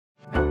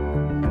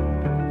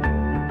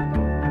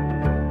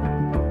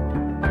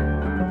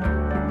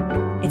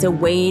It's a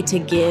way to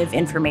give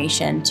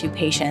information to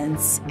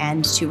patients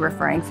and to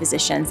referring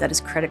physicians that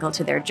is critical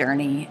to their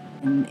journey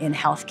in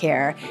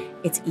healthcare.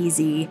 It's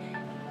easy.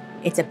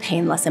 It's a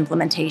painless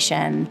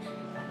implementation.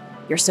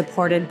 You're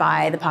supported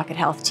by the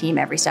PocketHealth team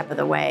every step of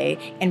the way.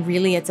 And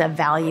really, it's a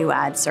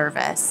value-add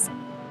service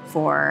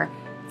for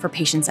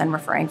patients and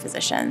referring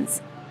physicians.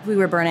 We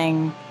were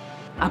burning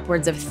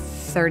upwards of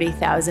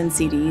 30,000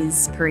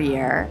 CDs per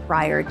year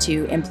prior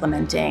to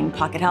implementing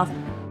PocketHealth.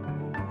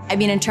 I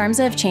mean, in terms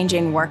of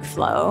changing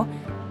workflow,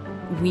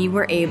 we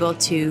were able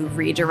to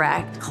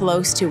redirect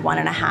close to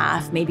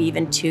 1.5, maybe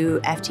even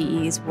 2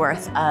 FTEs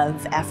worth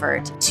of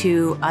effort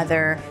to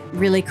other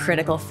really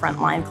critical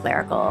frontline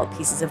clerical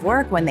pieces of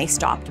work when they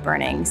stopped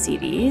burning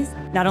CDs.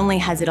 Not only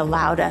has it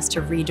allowed us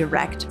to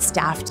redirect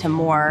staff to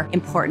more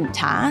important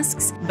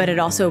tasks, but it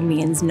also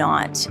means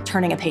not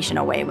turning a patient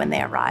away when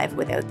they arrive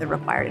without the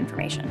required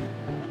information.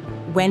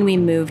 When we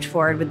moved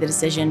forward with the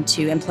decision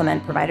to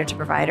implement provider to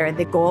provider,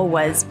 the goal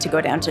was to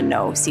go down to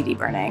no CD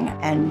burning,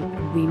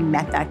 and we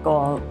met that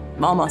goal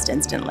almost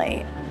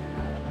instantly.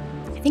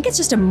 I think it's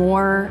just a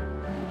more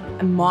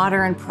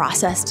modern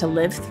process to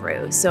live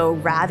through. So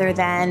rather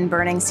than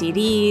burning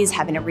CDs,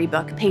 having to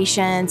rebook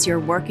patients, you're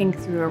working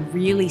through a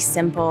really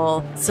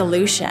simple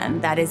solution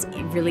that is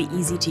really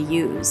easy to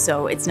use.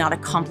 So it's not a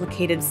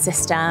complicated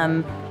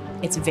system.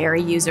 It's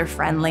very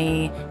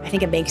user-friendly. I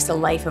think it makes the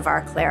life of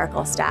our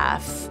clerical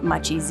staff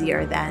much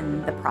easier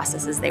than the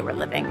processes they were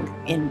living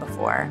in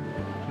before.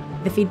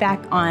 The feedback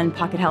on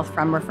PocketHealth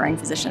from referring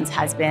physicians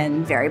has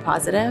been very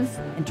positive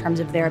in terms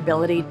of their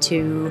ability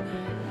to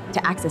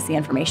access the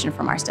information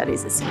from our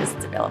studies as soon as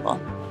it's available.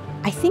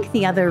 I think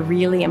the other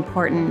really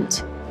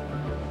important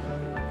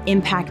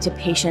impact to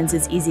patients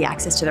is easy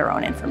access to their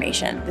own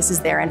information. This is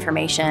their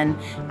information.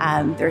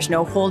 There's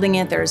no holding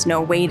it, there's no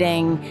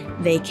waiting.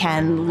 They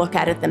can look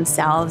at it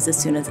themselves as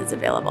soon as it's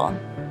available.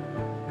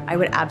 I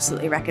would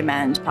absolutely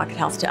recommend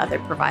PocketHealth to other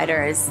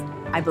providers.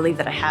 I believe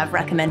that I have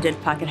recommended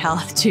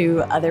PocketHealth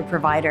to other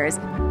providers.